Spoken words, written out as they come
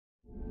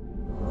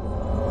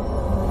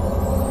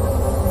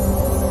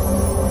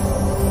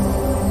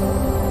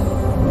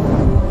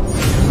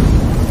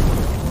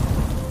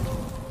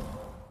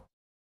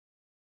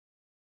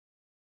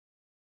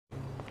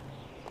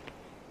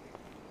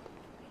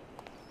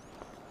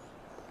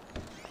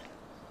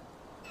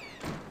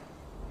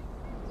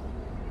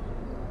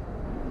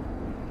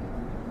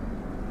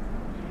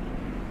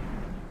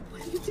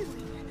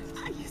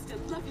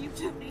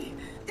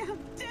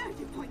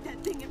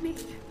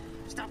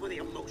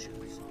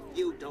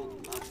You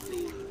don't love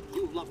me.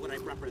 You love what I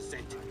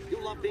represent.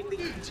 You love being the...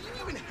 Dude, do you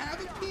even have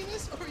a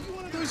penis? Or are you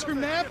one of those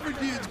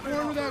hermaphrodites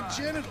born without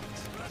genitals?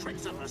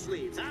 Tricks up our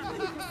sleeves, huh?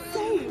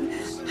 Same.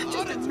 I'm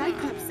just a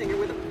nightclub singer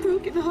with a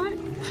broken heart.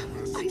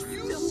 I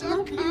still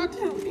love you,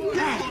 Tony.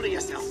 Hold on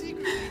yourself.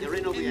 You're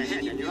in over your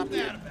head and you're up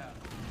here.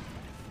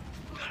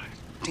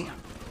 Damn.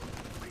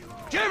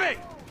 Jimmy!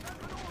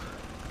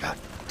 God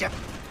damn.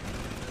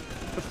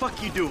 The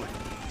fuck you doing?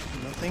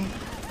 Nothing.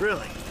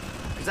 Really?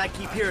 Because I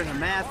keep hearing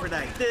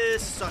hermaphrodite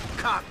this, suck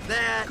cock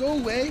that. Go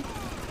away.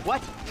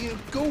 What? You know,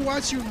 go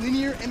watch your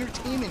linear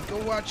entertainment. Go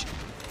watch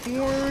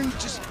porn.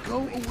 Just go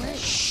away.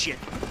 Shit.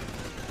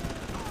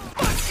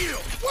 Fuck you!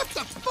 What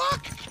the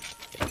fuck?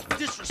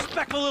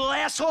 Disrespectful little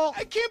asshole!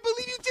 I can't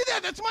believe you did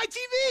that! That's my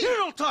TV! You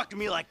don't talk to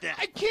me like that!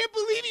 I can't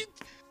believe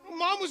you...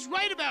 Mom was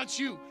right about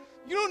you.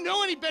 You don't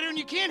know any better and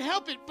you can't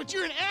help it, but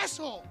you're an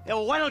asshole. Yeah,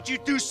 well, why don't you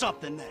do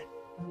something then?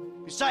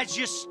 Besides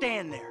just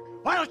stand there.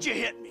 Why don't you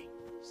hit me?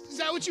 Is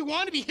that what you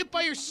want, to be hit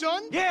by your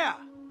son? Yeah!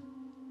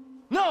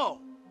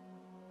 No!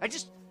 I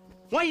just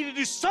want you to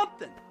do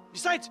something.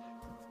 Besides,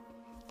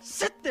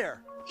 sit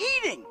there,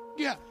 eating!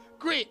 Yeah,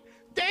 great.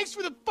 Thanks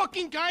for the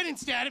fucking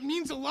guidance, Dad. It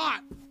means a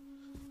lot.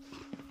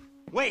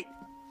 Wait.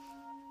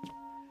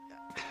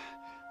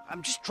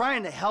 I'm just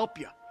trying to help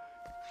you.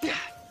 Yeah,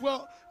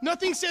 well,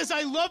 nothing says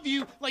I love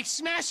you like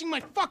smashing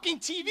my fucking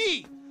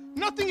TV.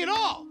 Nothing at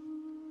all.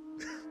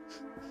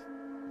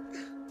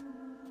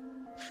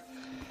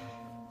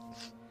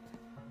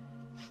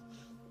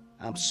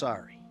 I'm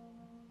sorry.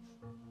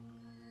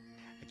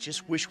 I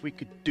just wish we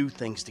could do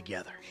things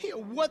together. Yeah,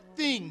 what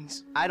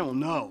things? I don't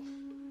know.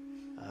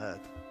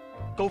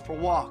 Go for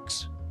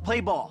walks,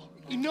 play ball.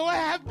 You know I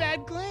have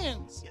bad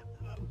glands.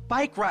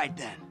 Bike ride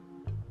then.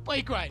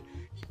 Bike ride.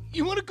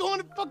 You want to go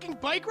on a fucking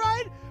bike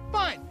ride?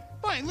 Fine,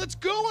 fine, let's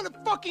go on a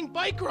fucking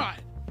bike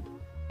ride.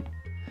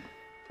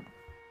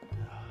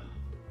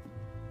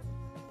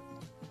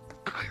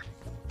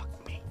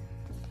 Fuck me.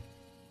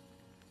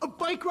 A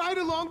bike ride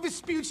along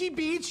Vespucci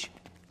Beach?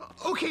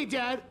 Okay,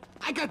 Dad,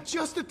 I got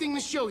just the thing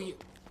to show you.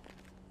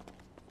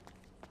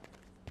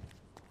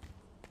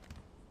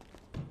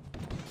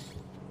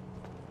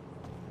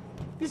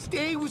 This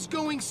day was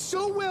going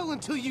so well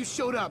until you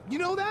showed up. You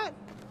know that?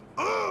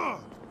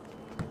 Ugh!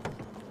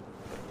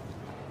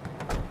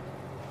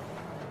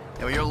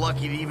 Yeah, well, you're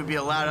lucky to even be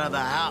allowed out of the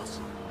house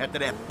after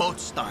that boat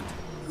stunt.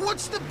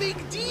 What's the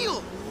big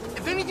deal?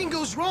 If anything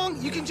goes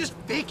wrong, you can just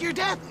fake your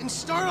death and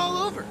start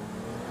all over.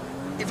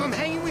 If I'm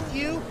hanging with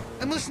you,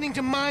 I'm listening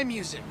to my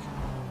music.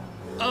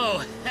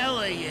 Oh,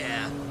 hella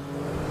yeah.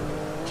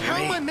 How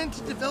am I meant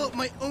to develop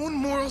my own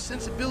moral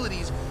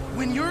sensibilities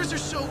when yours are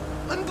so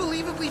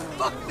unbelievably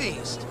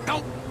fuck-faced?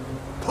 Don't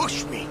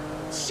push me.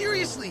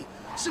 Seriously,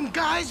 some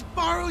guys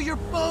borrow your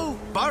bow.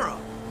 Borrow?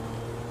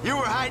 You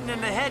were hiding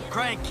in the head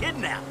crying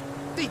kidnapped.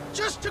 They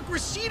just took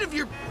receipt of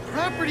your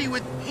property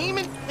with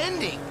payment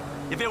pending.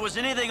 If it was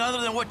anything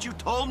other than what you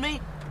told me,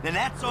 then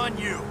that's on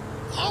you.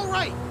 All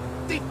right,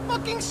 they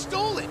fucking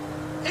stole it.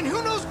 And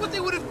who knows what they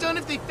would have done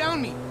if they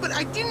found me. But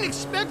I didn't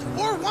expect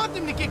or want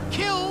them to get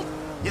killed.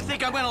 You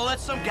think I'm gonna let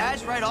some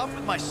guys ride off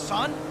with my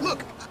son?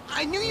 Look,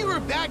 I knew you were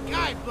a bad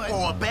guy, but...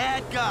 Oh, a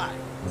bad guy.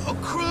 A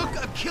crook,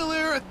 a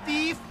killer, a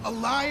thief, a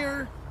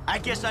liar. I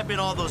guess I've been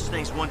all those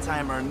things one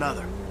time or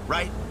another,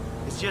 right?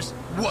 It's just...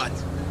 What?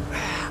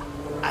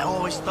 I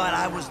always thought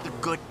I was the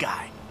good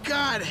guy.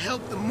 God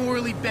help the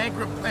morally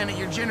bankrupt planet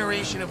your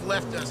generation have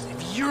left us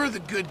if you're the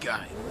good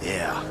guy.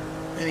 Yeah.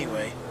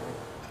 Anyway,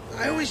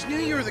 I always knew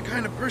you were the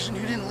kind of person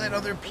who didn't let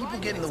other people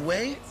get in the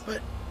way,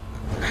 but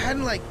I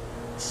hadn't, like,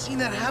 seen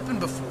that happen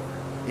before.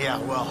 Yeah,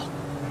 well,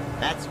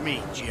 that's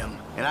me, Jim.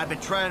 And I've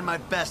been trying my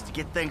best to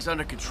get things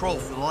under control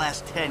for the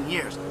last 10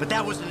 years. But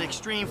that was an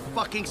extreme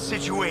fucking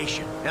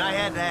situation, and I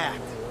had to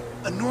act.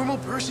 A normal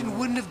person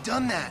wouldn't have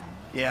done that.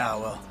 Yeah,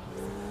 well,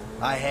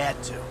 I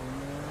had to.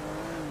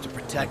 To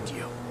protect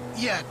you.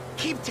 Yeah,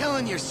 keep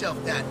telling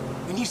yourself that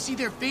when you see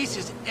their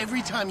faces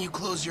every time you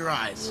close your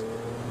eyes.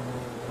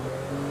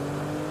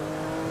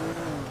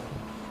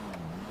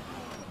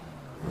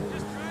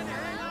 Just trying to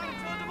hang on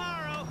until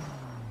tomorrow.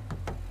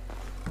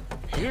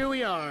 Here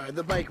we are,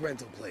 the bike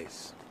rental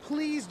place.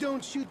 Please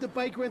don't shoot the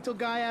bike rental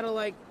guy out of,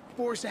 like,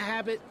 force of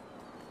habit.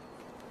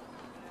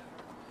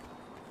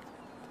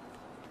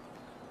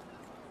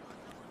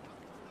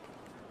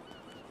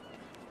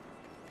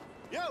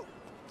 Yo!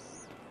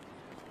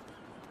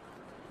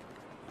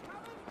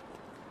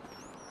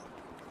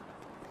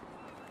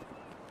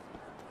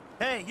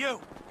 Hey,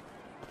 you!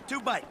 2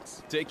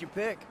 bikes. Take your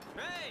pick.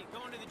 Hey,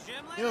 going to the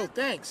gym later? Yo,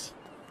 thanks.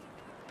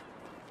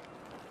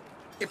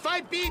 If I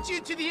beat you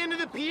to the end of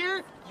the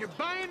pier, you're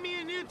buying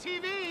me a new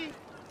TV.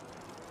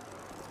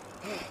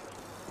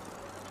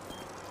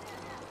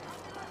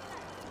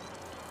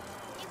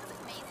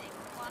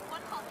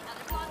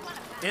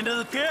 Into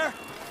the pier?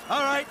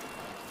 All right.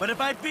 But if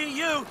I beat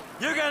you,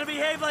 you're gonna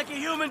behave like a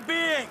human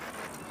being.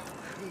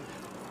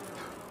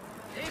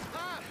 Hey,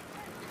 Pop,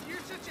 if you're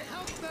such a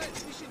health nut,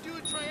 we should do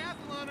a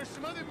triathlon or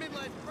some other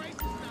midlife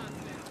crisis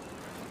nonsense.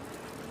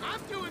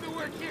 I'm doing the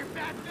work here,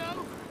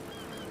 Fatso.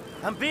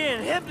 I'm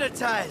being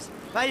hypnotized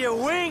by your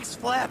wings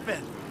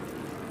flapping.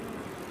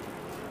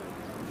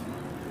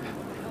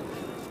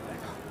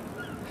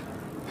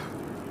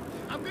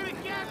 I'm gonna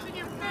gas in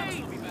your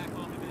face!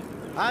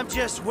 I'm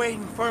just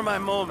waiting for my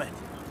moment.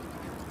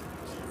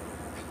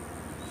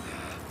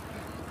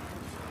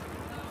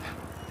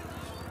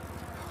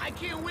 I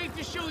can't wait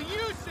to show you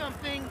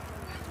something!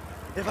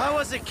 If I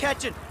wasn't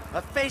catching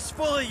a face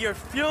full of your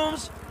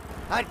fumes,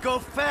 I'd go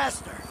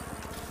faster.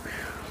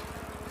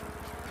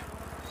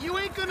 You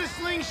ain't gonna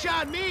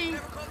slingshot me!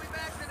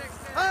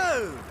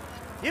 Oh,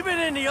 you been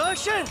in the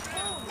ocean?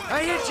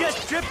 Are you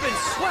just dripping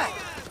sweat?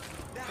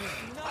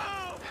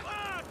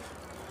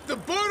 The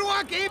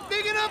boardwalk ain't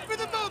big enough for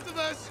the both of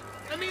us!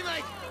 I mean,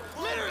 like,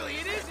 literally,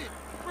 it isn't!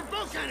 We're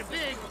both kind of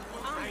big.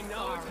 I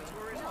know it's a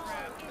tourist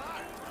trap.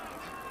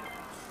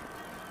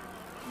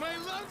 My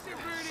lungs are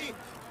burning,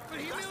 but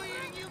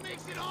humiliating you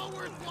makes it all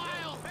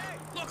worthwhile!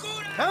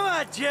 Come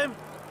on, Jim.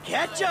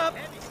 Catch up.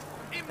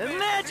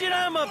 Imagine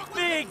I'm a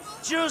big,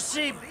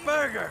 juicy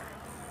burger.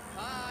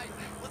 Hi.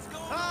 Let's go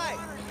Hi.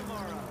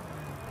 tomorrow.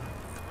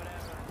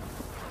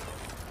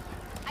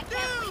 I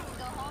can't wait to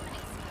go home and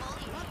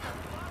exfoliate.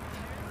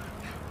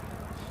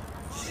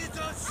 She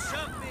don't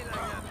shove me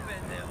like a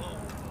pendejo.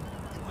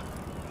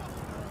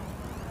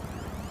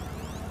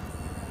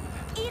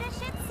 Eat a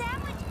shit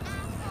sandwich,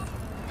 asshole.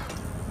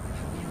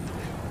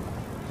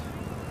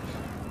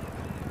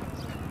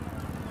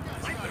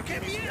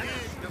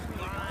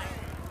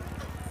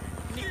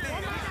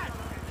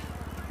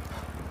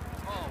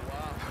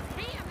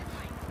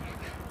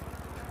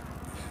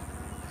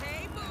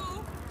 Hey,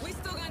 boo. We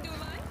still gonna do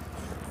live?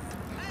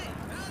 Hey,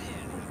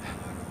 Valiant.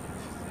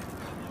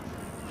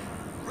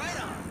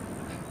 Right on.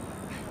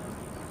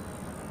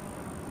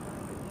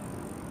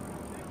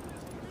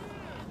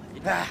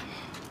 Ah.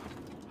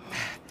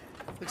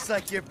 Looks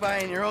like you're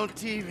buying your own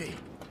TV.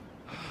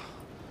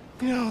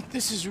 You know,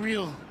 this is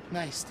real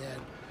nice, Dad.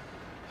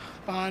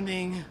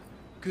 Bonding,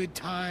 good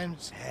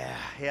times.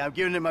 Yeah, I'm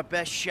giving it my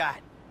best shot.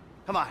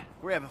 Come on,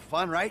 we're having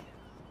fun, right?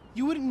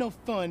 You wouldn't know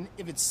fun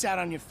if it sat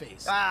on your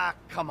face. Ah,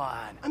 come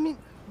on. I mean,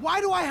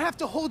 why do I have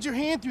to hold your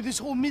hand through this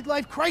whole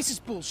midlife crisis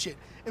bullshit?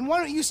 And why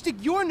don't you stick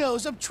your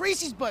nose up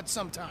Tracy's butt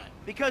sometime?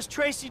 Because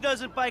Tracy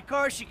doesn't buy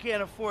cars she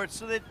can't afford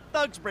so that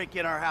thugs break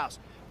in our house.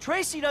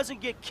 Tracy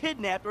doesn't get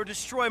kidnapped or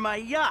destroy my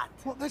yacht.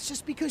 Well, that's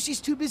just because she's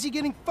too busy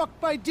getting fucked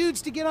by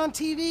dudes to get on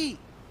TV.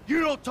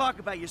 You don't talk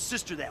about your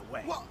sister that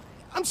way. Well,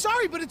 I'm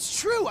sorry, but it's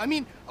true. I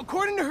mean,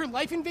 according to her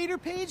Life Invader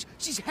page,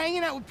 she's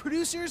hanging out with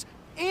producers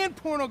and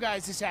porno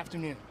guys this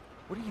afternoon.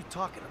 What are you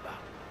talking about?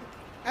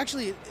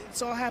 Actually,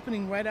 it's all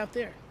happening right out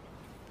there.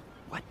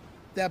 What?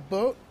 That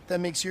boat that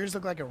makes yours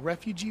look like a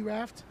refugee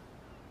raft?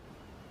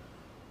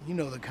 You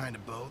know the kind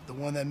of boat, the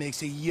one that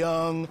makes a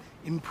young,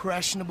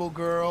 impressionable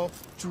girl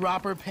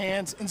drop her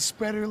pants and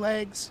spread her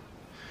legs.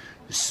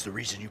 This is the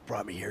reason you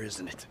brought me here,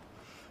 isn't it?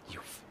 You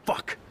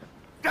fuck.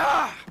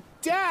 Ah!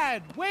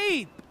 Dad,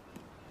 wait!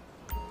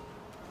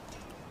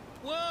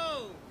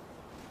 Whoa!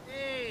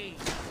 Hey!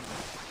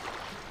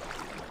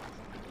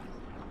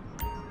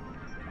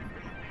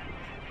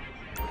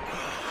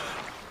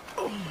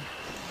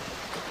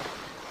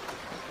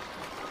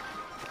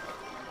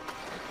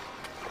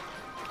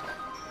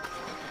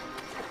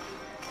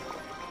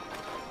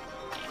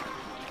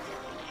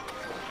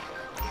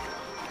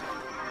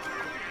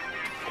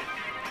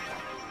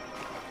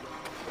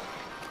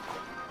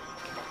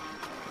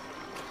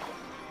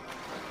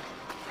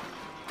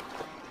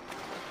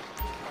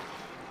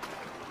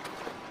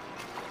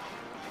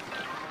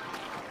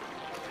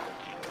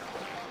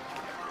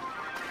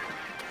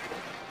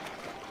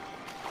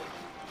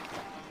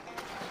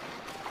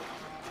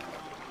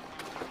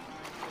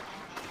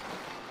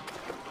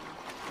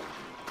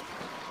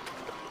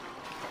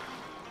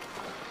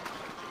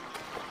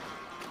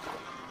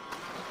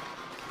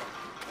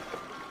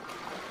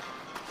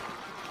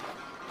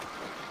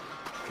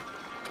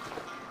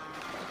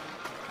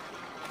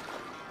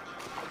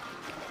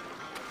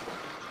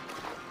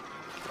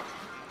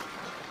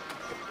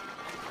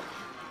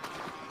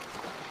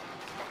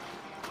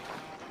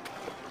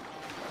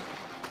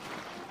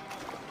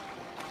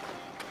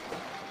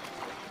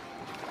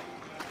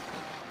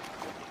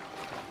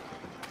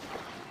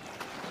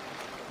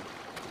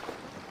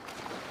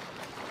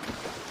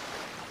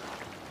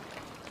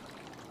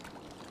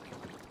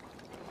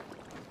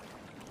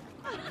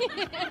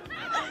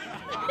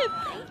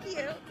 Thank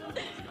you.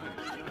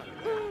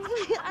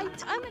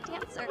 I'm a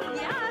dancer.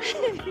 Yeah.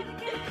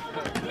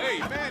 Hey,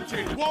 man,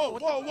 change. Whoa,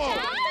 whoa, whoa.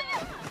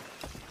 Dad?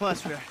 Come on,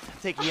 sweetheart. I'm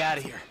taking you out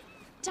of here.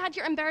 Dad,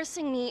 you're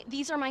embarrassing me.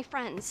 These are my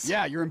friends.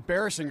 Yeah, you're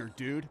embarrassing her,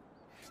 dude.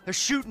 They're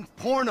shooting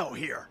porno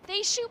here.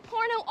 They shoot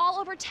porno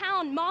all over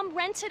town. Mom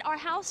rented our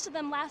house to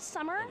them last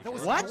summer. That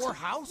was What? your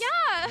house?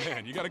 Yeah.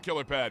 Man, you got a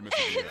killer pad, Mr.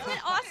 Diaz. Isn't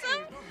it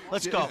awesome?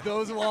 Let's go.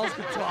 Those walls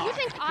can talk. You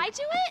think I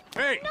do it?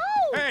 Hey!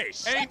 No. Hey!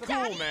 Shit, Ain't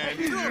cool, Daddy.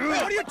 man.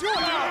 What are you doing?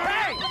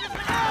 Hey!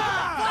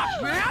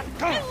 Fuck, man!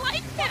 I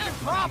like him.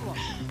 Problem.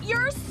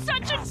 You're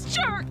such a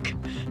jerk.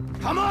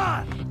 Come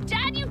on!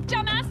 Dad, you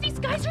dumbass. These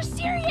guys guys are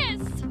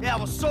serious! Yeah,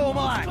 well, so am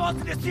I. Go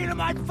to the scene of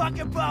my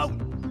fucking boat.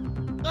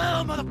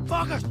 Oh,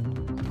 motherfuckers.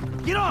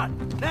 Get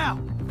on, now.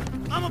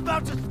 I'm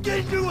about to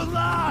skin you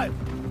alive.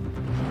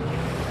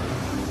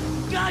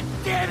 God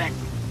damn it.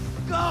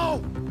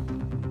 Go.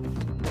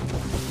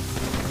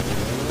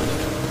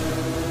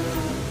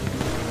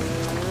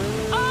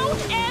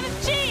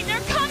 OMG, they're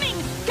coming!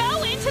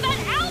 Go into that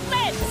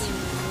outlet!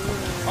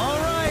 All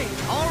right,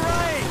 all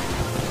right.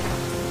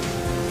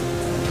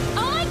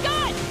 Oh my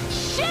god!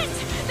 Shit!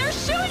 They're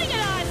shooting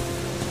at us!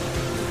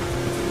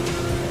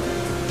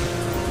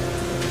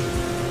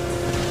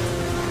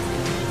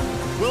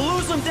 We'll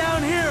lose them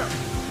down here.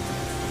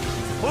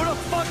 Who the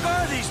fuck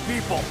are these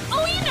people?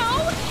 Oh, you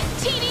know,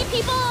 TV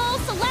people,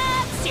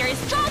 celebs,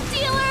 serious drug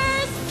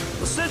dealers.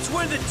 Well, since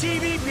when did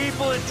TV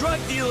people and drug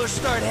dealers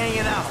start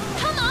hanging out?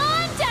 Come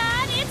on,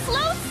 Dad, it's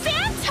Los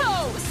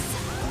Santos.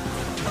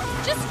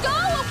 Just go,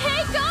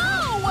 okay,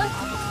 go!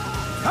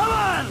 Come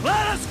on,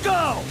 let us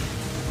go!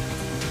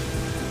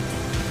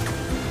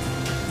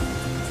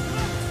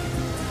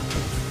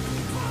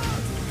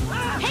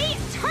 Hey,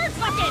 turd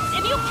buckets!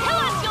 If you kill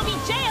us, you'll be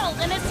jailed,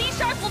 and the sea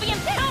shark will be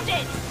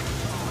impounded!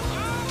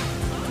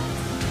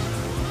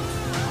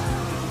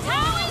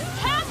 How is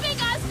tapping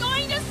us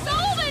going to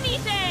solve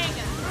anything?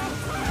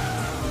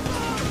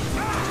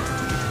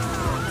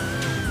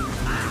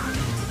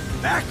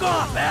 Back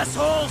off,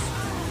 assholes!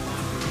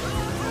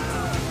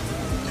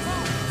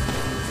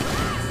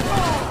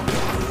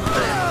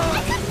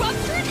 I could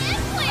rupture an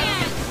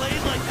implant!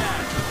 Played like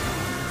that!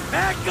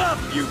 Back up,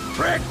 you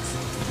pricks!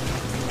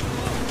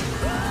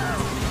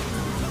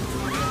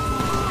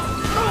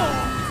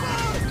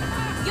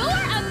 You're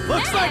a menace!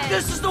 Looks like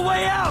this is the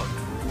way out!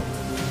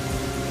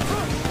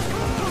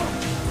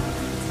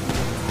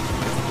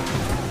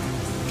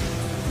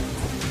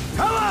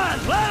 Come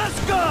on, let us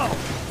go!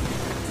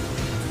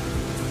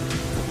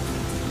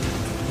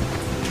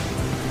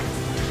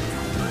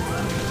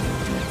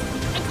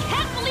 I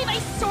can't believe I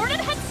sort of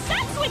had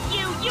sex with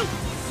you, you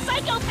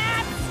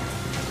psychopaths!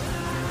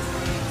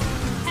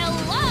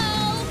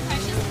 Hello,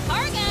 precious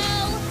cargo!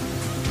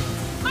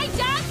 My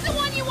dad's the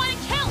one you want to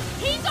kill!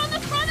 He's on the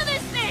front of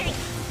this thing!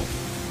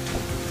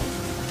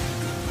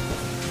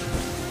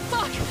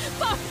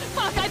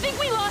 Fuck, I think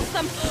we lost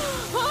them!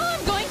 Oh,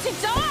 I'm going to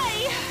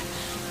die!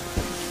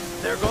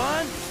 They're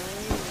gone?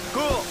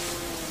 Cool.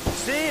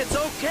 See, it's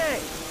okay.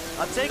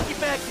 I'll take you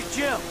back to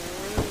Jim.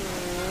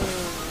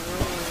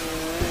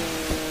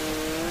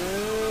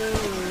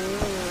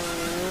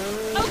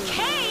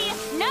 Okay?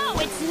 No,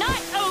 it's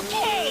not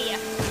okay!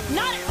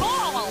 Not at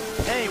all!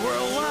 Hey, we're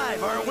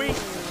alive, aren't we?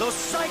 Those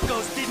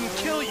psychos didn't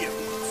kill you.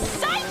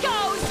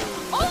 Psychos!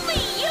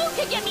 Only you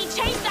could get me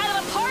chased out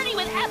of a party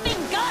with effing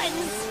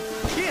guns!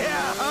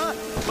 Yeah, huh?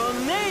 Well,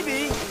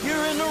 maybe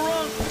you're in the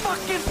wrong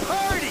fucking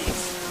parties.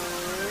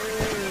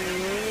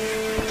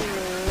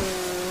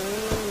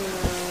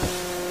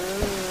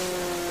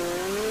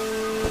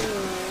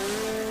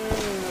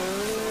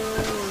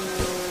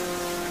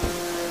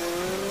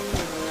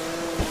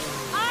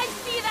 I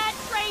see that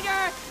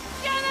traitor!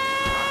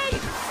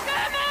 Jimmy!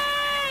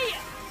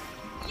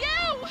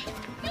 Jimmy!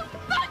 You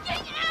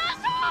fucking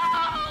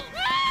asshole!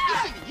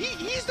 Listen,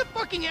 he's the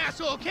fucking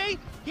asshole, okay?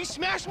 He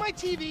smashed my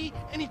TV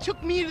and he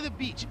took me to the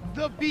beach.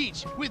 The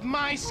beach with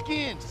my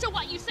skin. So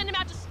what, you sent him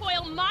out to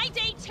spoil my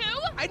day too?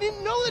 I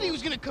didn't know that he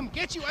was gonna come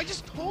get you. I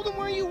just told him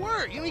where you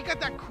were. You know, he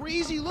got that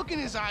crazy look in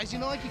his eyes, you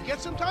know, like you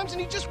get sometimes,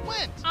 and he just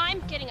went. I'm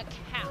getting a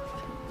cab.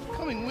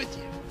 Coming with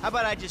you. How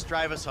about I just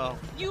drive us home?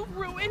 You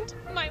ruined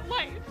my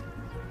life.